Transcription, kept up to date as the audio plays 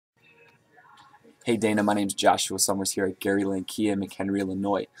Hey Dana, my name's Joshua Summers here at Gary Lane Kia in McHenry,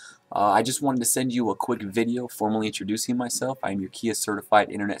 Illinois. I just wanted to send you a quick video formally introducing myself. I am your Kia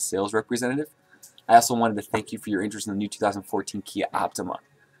Certified Internet Sales Representative. I also wanted to thank you for your interest in the new 2014 Kia Optima.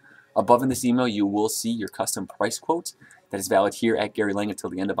 Above in this email you will see your custom price quote that is valid here at Gary Lane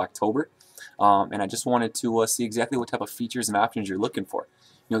until the end of October. And I just wanted to see exactly what type of features and options you're looking for.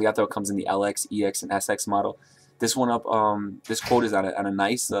 You know, the Optima comes in the LX, EX, and SX model. This quote is on a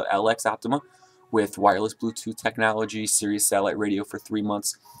nice LX Optima with wireless Bluetooth technology, Sirius satellite radio for 3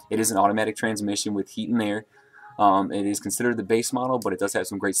 months. It is an automatic transmission with heat and air. It is considered the base model, but it does have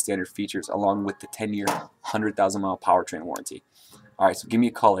some great standard features along with the 10-year, 100,000-mile powertrain warranty. Alright, so give me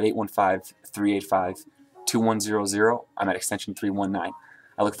a call at 815-385-2100. I'm at extension 319.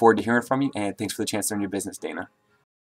 I look forward to hearing from you, and thanks for the chance to earn your business, Dana.